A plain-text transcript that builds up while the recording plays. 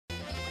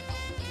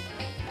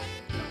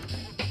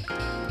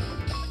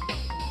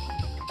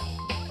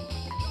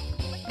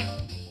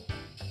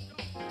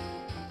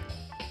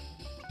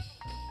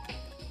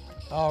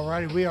All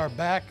righty, we are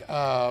back.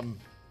 I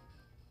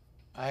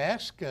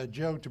asked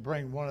Joe to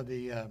bring one of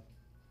the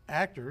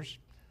actors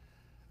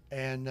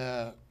and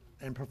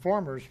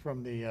performers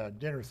from the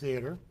dinner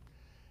theater,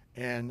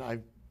 and I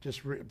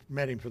just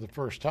met him for the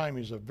first time.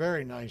 He's a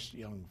very nice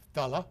young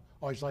fella.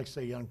 Always like to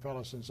say young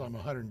fella since I'm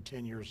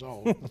 110 years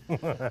old.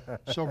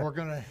 So we're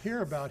going to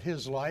hear about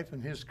his life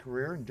and his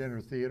career in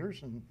dinner theaters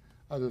and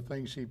other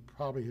things he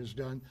probably has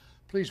done.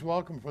 Please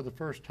welcome for the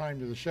first time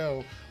to the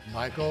show,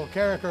 Michael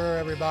Carricker,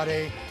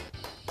 everybody.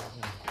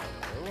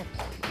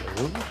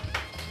 Hello.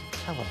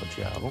 Hello,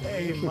 Joe.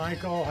 Hey,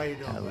 Michael, how you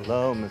doing?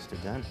 Hello,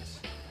 Mr. Dennis.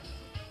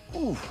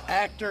 Ooh,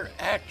 actor,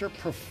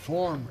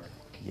 performer.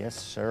 Yes,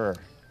 sir.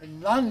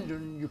 In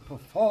London, you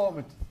perform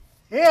at the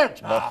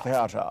theatre. The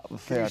theatre.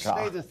 Can you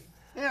say the theatre?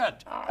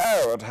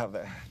 Oh, what have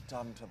they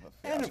done to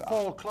the And theatre? at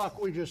 4 o'clock,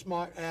 we just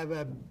might have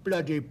a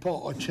bloody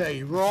pot of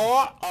tea,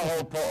 right? A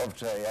whole pot of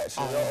tea,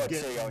 actually. Oh, Not a tea,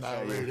 getting I'll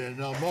tell married you. in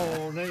the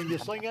morning. You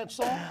sing that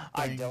song?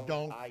 I Ding don't.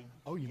 dong. I,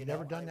 Oh, you've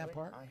never done that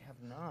part? I have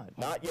not.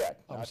 Not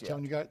yet. I was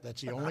telling you guys,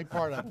 that's the only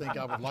part I think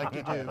I would like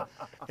to do,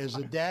 is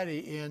the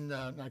daddy in,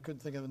 I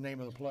couldn't think of the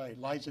name of the play,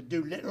 Liza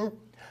Doolittle,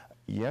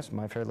 Yes,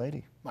 My Fair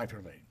Lady. My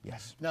Fair Lady.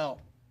 Yes. Now,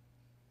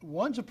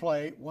 one's a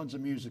play, one's a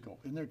musical.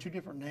 Isn't there two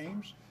different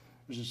names?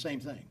 It's the same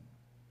thing.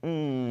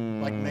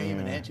 Like Mame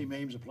and Auntie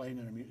Mame's a play and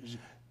a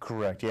musical.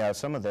 Correct. Yeah,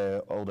 some of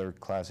the older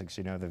classics,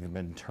 you know, they've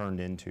been turned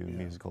into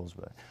musicals,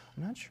 but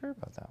I'm not sure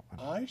about that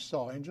one. I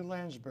saw Angela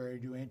Lansbury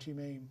do Auntie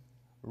Mame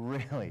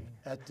Really?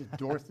 at the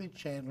Dorothy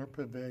Chandler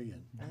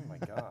Pavilion. Oh my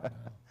God.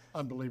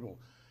 Unbelievable.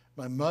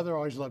 My mother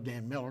always loved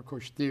Ann Miller. Of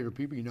course, theater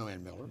people, you know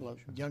Ann Miller.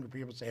 Younger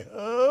people say,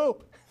 oh,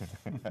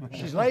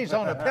 she lays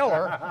on a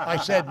pillar. I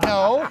said,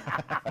 no.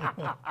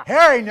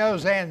 Harry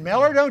knows Ann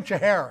Miller, don't you,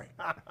 Harry?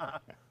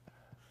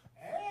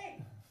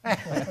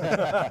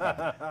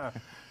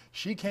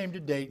 She came to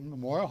Dayton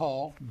Memorial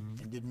Hall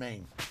and did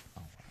Maine.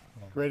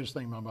 Greatest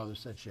thing my mother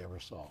said she ever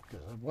saw, because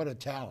what a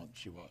talent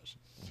she was.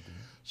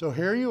 So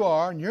here you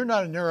are, and you're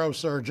not a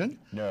neurosurgeon.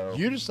 No.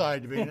 You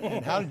decided to be,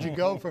 and how did you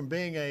go from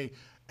being a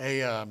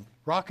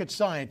rocket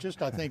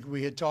scientist, I think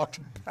we had talked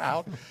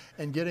about,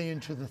 and getting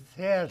into the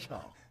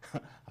theater?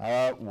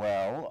 I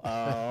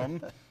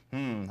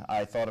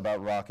thought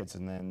about rockets,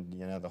 and then,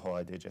 you know, the whole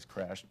idea just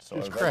crashed. So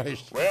Just I was like,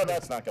 crashed. well,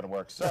 that's not going to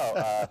work.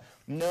 So,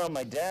 no,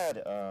 my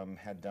dad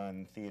had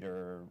done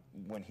theater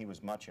when he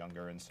was much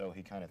younger, and so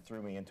he kind of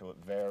threw me into it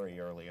very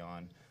early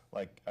on.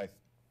 Like, I'm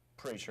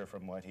pretty sure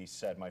from what he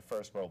said, my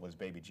first role was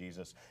Baby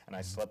Jesus, and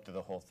I slept through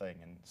the whole thing,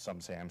 and some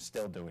say I'm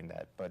still doing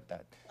that, but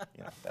that,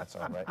 you know, that's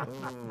all right.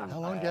 How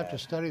long do you have to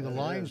study the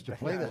lines to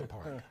play that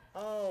part?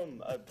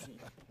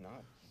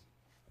 Not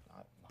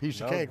Piece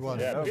of cake,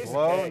 wasn't Yeah, it? No piece of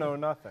glow, cake. no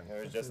nothing.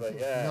 It was just like,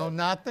 yeah. No,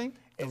 nothing?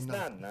 It's No,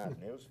 not nothing.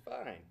 It was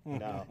fine.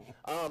 No.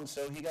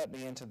 So he got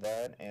me into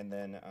that, and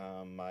then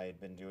I had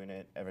been doing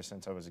it ever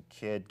since I was a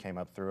kid. Came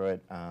up through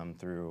it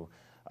through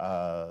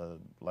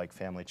like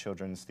family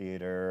children's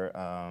theater.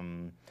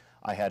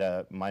 I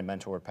had my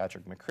mentor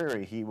Patrick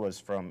McCreary.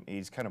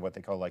 He's kind of what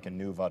they call like a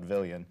new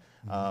vaudevillian.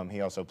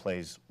 He also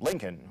plays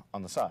Lincoln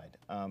on the side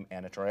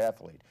and a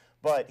triathlete.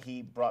 But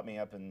he brought me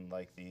up in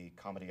like the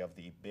comedy of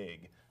the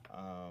big.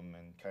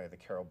 And kind of the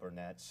Carol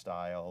Burnett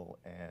style,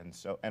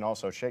 and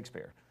also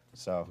Shakespeare.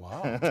 So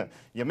Wow.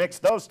 you mix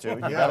those two,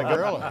 you Yeah,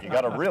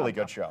 got a really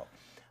good show.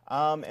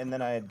 And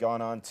then I had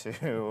gone on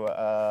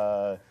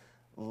to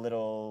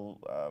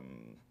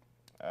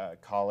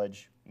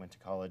college, went to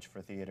college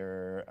for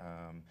theater,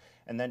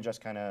 and then just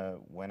kind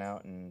of went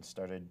out and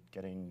started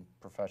getting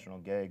professional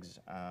gigs.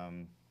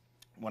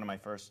 One of my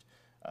first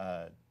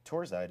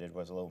tours that I did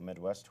was a little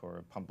Midwest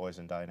tour, Pump Boys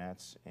and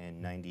Dinettes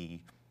in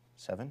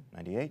 97,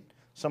 98.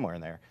 Somewhere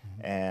in there,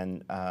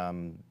 and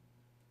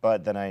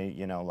but then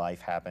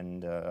life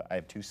happened. I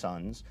have two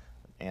sons,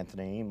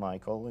 Anthony,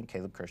 Michael, and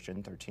Caleb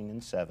Christian, 13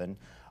 and 7,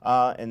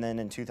 and then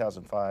in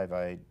 2005,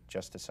 I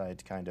just decided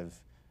to kind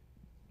of,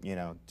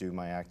 do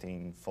my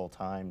acting full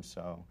time.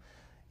 So,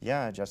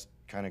 yeah, I just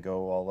kind of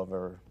go all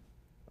over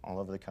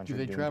the country. Do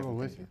they doing travel different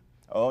with things. you?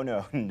 Oh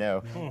no,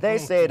 no, they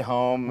stay at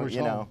home. Where's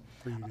home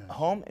for you guys?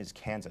 Home is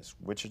Kansas,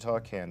 Wichita,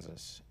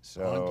 Kansas.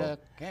 So.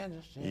 Contact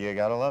Kansas. Yeah. You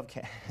gotta love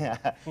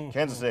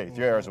Kansas City,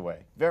 3 hours away.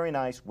 Very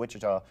nice.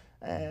 Wichita,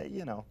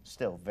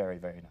 still very,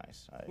 very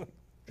nice. You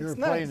ever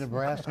It's played nice.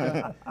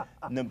 Nebraska?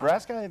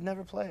 Nebraska, I've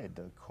never played.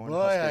 The Boy,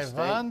 Cornhusker State.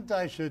 Ivant,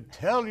 I should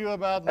tell you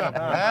about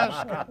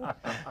Nebraska.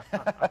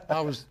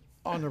 I was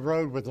on the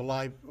road with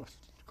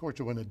of course,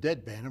 it wasn't a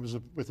dead band, it was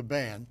with a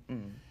band.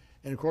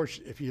 And of course,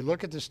 if you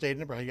look at the state of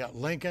Nebraska, you got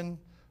Lincoln,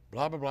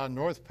 blah, blah, blah,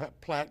 North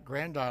Platte,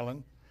 Grand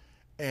Island,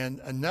 and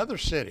another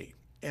city.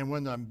 And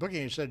when the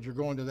booking said you're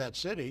going to that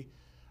city,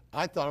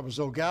 I thought it was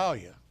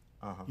Ogalia.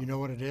 You know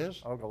what it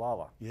is?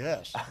 Ogallala.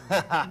 Yes.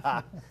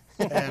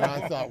 And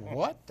I thought,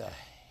 what the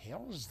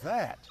hell is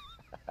that?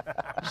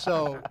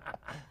 So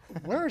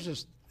where is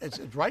this? It's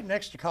right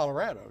next to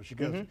Colorado as you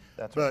go.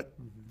 That's but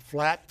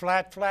flat,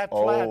 flat, flat,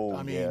 Oh, flat.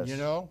 I mean,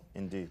 yes.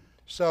 Indeed.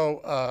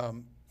 So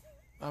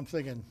I'm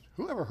thinking,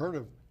 who ever heard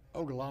of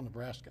Ogallala,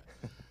 Nebraska?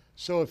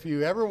 So if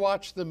you ever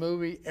watch the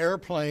movie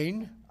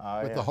Airplane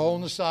with the hole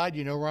in the side,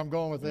 you know where I'm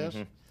going with this?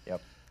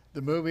 Yep.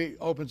 The movie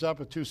opens up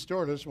with two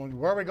stewardess. Well,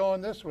 where are we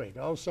going this week?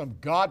 Oh, some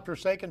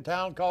godforsaken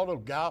town called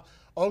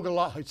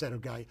Ogallala. I said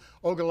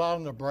Ogallala,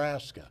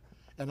 Nebraska.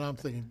 And I'm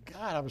thinking,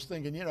 God, I was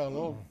thinking, you know, a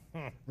little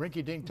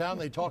rinky-dink town.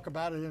 They talk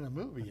about it in a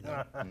movie, you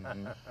know.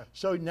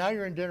 So now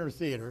you're in dinner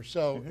theater.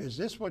 So is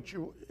this what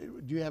do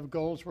you have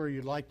goals where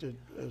you'd like to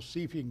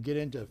see if you can get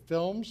into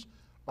films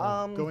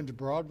or go into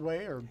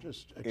Broadway or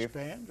just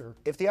expand?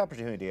 If the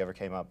opportunity ever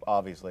came up,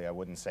 obviously I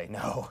wouldn't say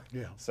no.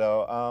 Yeah.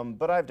 So,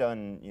 but I've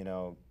done, you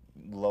know,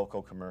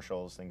 local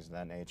commercials, things of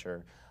that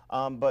nature.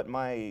 But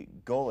my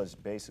goal is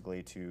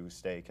basically to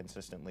stay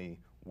consistently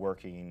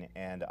working,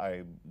 and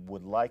I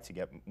would like to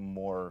get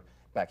more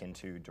back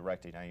into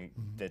directing. I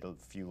did a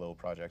few little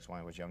projects when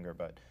I was younger,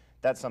 but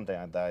that's something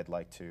that I'd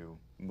like to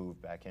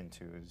move back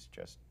into, is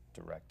just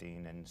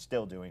directing and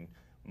still doing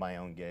my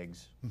own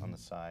gigs on the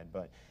side.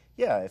 But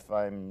yeah, if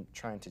I'm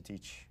trying to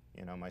teach,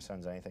 you know, my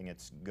sons anything,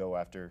 it's go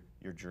after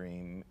your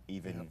dream,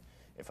 even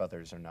if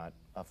others are not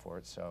up for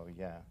it. So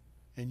yeah.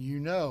 And you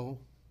know,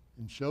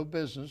 in show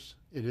business,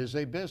 it is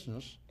a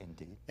business.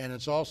 Indeed. And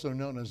it's also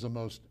known as the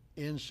most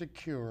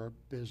insecure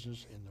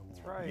business in the world.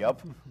 That's right.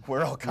 Yep.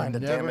 We're all kind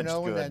of Never damaged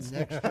know when goods.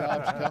 that next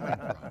job's coming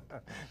from.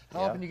 How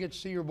often do you get to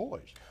see your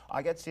boys?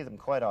 I get to see them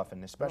quite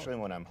often, especially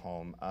when I'm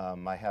home.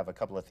 I have a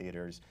couple of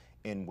theaters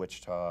in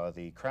Wichita,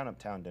 the Crown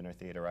Uptown Dinner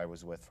Theater I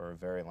was with for a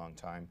very long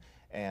time,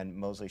 and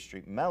Mosley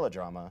Street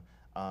Melodrama.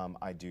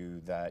 I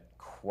do that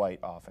quite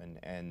often,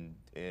 and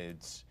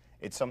it's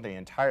something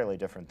entirely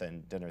different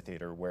than dinner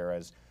theater,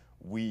 whereas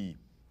we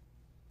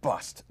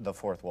bust the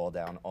fourth wall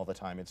down all the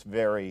time. It's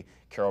very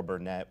Carol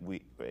Burnett.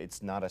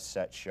 It's not a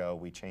set show.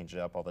 We change it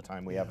up all the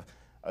time. We have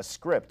a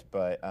script,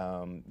 but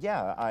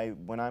yeah,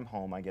 when I'm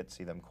home, I get to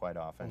see them quite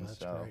often. Oh, that's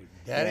so, great.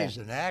 Daddy's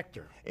an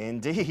actor.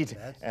 Indeed.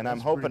 And I'm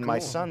that's hoping pretty my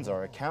cool. sons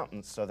are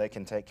accountants so they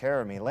can take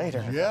care of me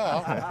later.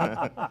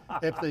 Yeah.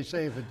 If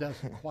it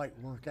doesn't quite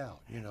work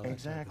out, you know. That type of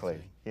Exactly.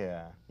 thing.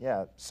 Yeah.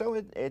 Yeah.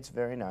 So it's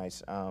very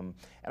nice. And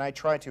I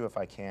try to, if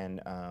I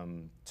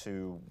can,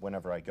 to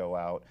whenever I go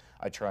out,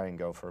 I try and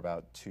go for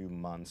about 2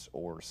 months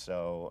or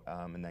so,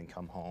 and then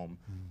come home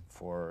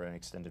for an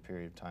extended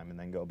period of time, and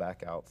then go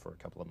back out for a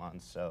couple of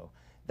months. So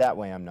that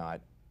way I'm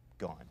not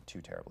gone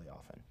too terribly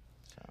often.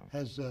 So.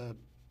 Has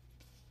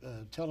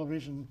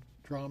television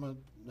drama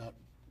not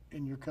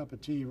in your cup of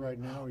tea right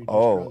now, or you just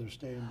rather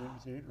stay in dinner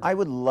theater? I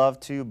would love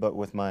to, but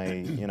with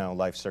my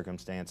life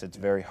circumstance, it's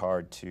very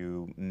hard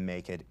to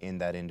make it in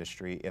that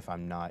industry if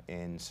I'm not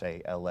in,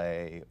 say,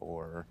 LA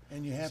or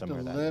And you have to somewhere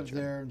of that live nature.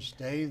 there and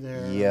stay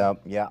there. Yeah,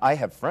 yeah. I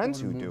have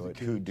friends Wanna who move do the it,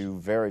 who kids. do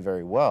very,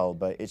 very well,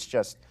 but it's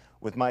just,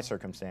 with my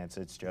circumstance,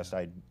 it's just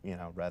I'd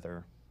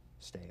rather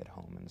stay at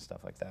home and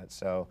stuff like that.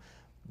 So,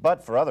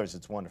 but for others,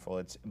 it's wonderful.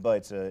 It's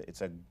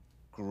a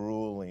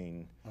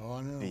grueling Oh,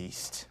 I know.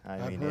 beast.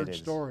 I've mean, heard it is.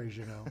 stories,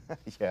 you know.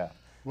 Yeah.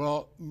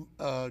 Well,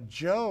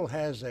 Joe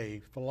has a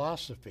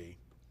philosophy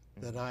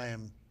that I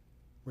am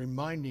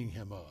reminding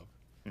him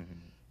of.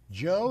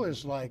 Joe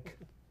is like,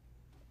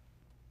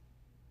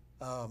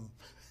 I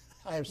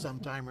have some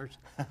timers.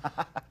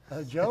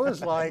 Joe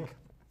is like,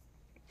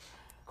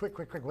 quick,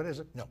 what is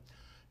it? No.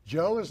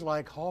 Joe is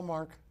like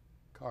Hallmark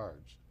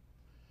cards.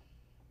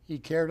 He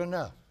cared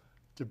enough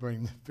to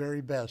bring the very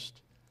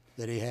best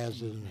that he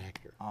has as an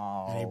actor.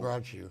 And he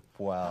brought you.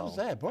 Wow. How's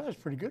that? Boy, that's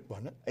pretty good,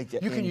 wasn't it?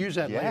 It- You can use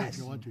that later if yes.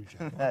 you want to,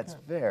 Joe. That's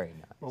very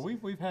nice. Well,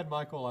 we've had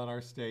Michael on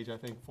our stage, I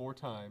think, 4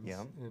 times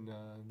Yeah. in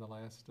the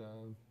last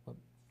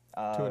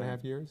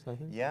 2.5 years, I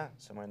think. Yeah,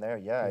 somewhere in there.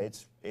 Yeah,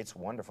 it's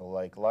wonderful.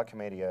 Like La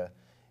Comedia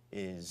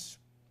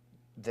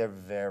they're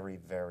very,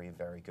 very,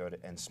 very good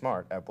and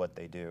smart at what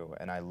they do,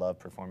 and I love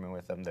performing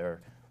with them.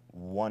 They're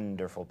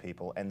wonderful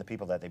people, and the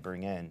people that they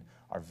bring in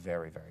are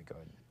very, very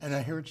good. And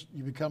I hear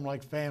you become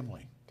like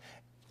family.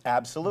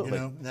 Absolutely. You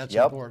know, that's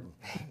Yep. important.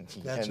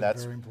 That's, And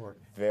that's very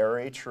important.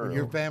 very true. When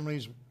your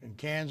family's in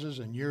Kansas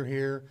and you're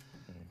here,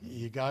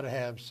 you got to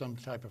have some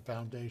type of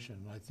foundation.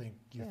 And I think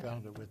you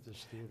found it with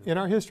this theater. In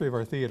our history of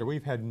our theater,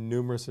 we've had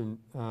numerous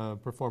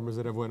performers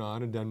that have went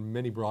on and done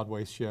many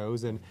Broadway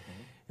shows, and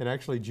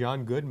actually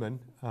John Goodman,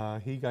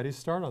 he got his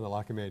start on the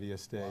La Comedia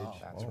stage. Wow.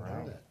 That's Oh, I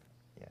right. bet.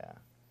 Yeah.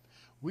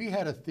 We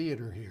had a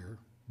theater here.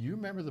 Do you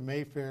remember the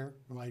Mayfair?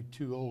 Am I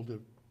too old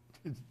to?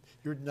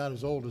 You're not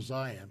as old as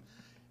I am.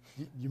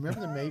 You remember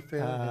the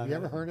Mayfair? Have you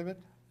ever heard of it?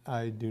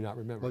 I do not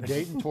remember. Well,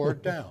 Dayton tore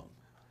it down.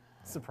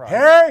 Surprise.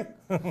 Harry!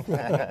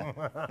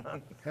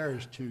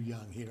 Harry's too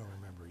young. He don't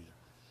remember either.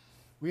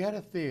 We had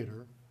a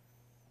theater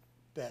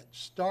that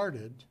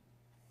started,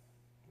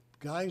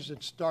 guys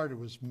that started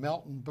was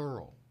Melton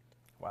Berle,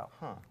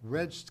 Wow.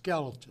 Red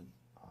Skeleton.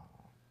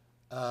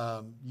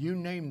 You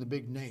name the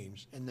big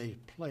names, and they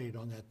played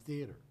on that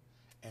theater.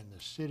 And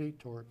the city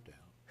tore it down.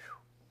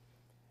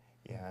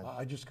 Yeah.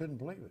 I just couldn't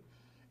believe it.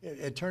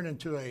 It turned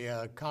into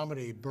a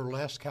comedy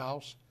burlesque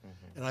house,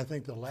 and I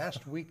think the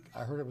last week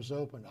I heard it was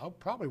open, I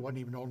probably wasn't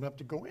even old enough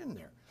to go in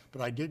there,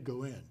 but I did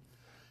go in.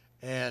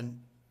 And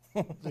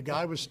The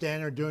guy was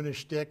standing there doing his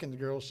shtick, and the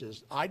girl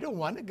says, "I don't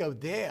want to go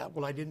there."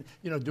 Well, I didn't,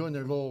 doing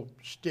their little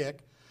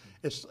shtick.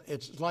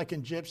 It's like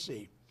in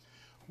Gypsy.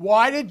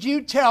 Why did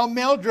you tell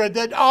Mildred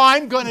that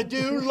I'm going to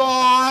do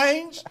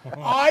lines?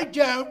 I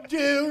don't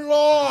do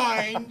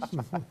lines.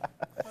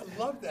 I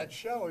love that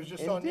show. It was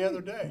just on the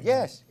other day.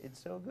 Yes, it's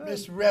so good.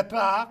 Miss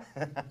Ripper.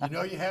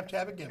 You have to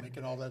have a gimmick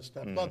and all that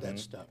stuff. Love that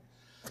stuff.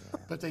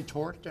 But they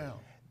tore it down.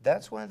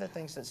 That's one of the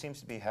things that seems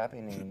to be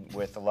happening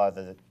with a lot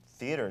of the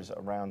theaters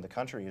around the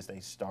country is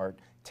they start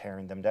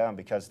tearing them down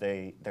because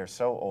they're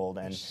so old,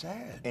 and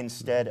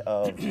instead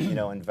of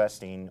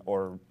investing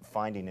or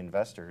finding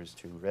investors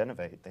to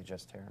renovate, they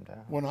just tear them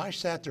down. When I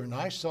sat there and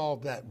I saw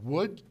that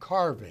wood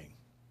carving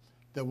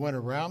that went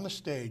around the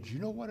stage, you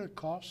know what it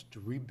cost to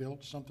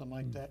rebuild something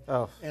like that?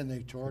 Oh. And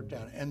they tore it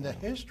down. And the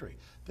history.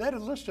 They had a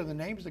list of the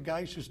names of the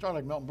guys who started,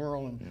 like Milton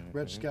Berle and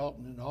Red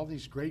Skelton and all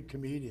these great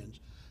comedians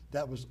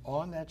that was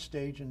on that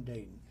stage in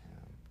Dayton.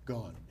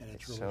 Gone. And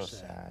it's really so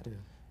sad.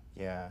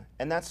 Yeah,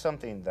 and that's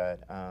something that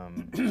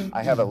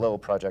I have a little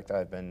project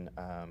I've been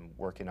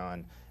working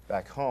on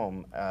back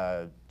home,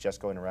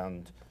 just going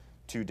around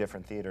 2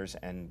 different theaters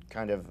and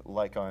kind of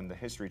like on the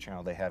History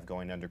Channel they have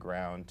going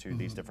underground to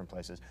these different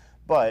places,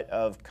 but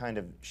of kind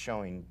of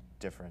showing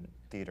different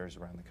theaters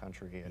around the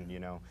country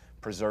and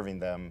preserving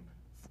them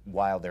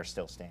while they're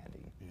still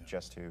standing,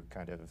 just to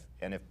kind of,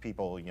 and if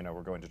people,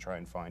 we're going to try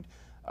and find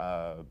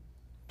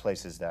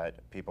places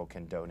that people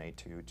can donate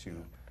to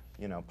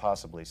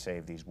possibly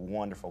save these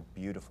wonderful,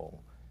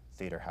 beautiful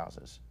theater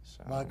houses.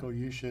 So. Michael,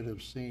 you should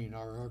have seen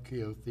our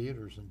RKO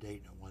theaters in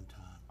Dayton at one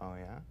time. Oh,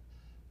 yeah?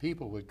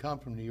 People would come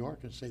from New York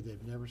and say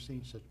they've never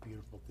seen such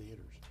beautiful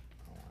theaters.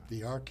 Oh, wow.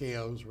 The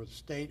RKOs were the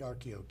state,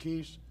 RKO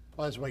Keys.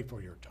 Well, let's wait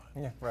for your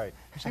time. Yeah, right.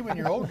 See, when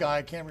you're an old guy,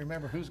 I can't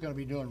remember who's going to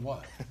be doing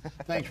what.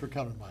 Thanks for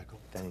coming, Michael.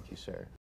 Thank you, sir.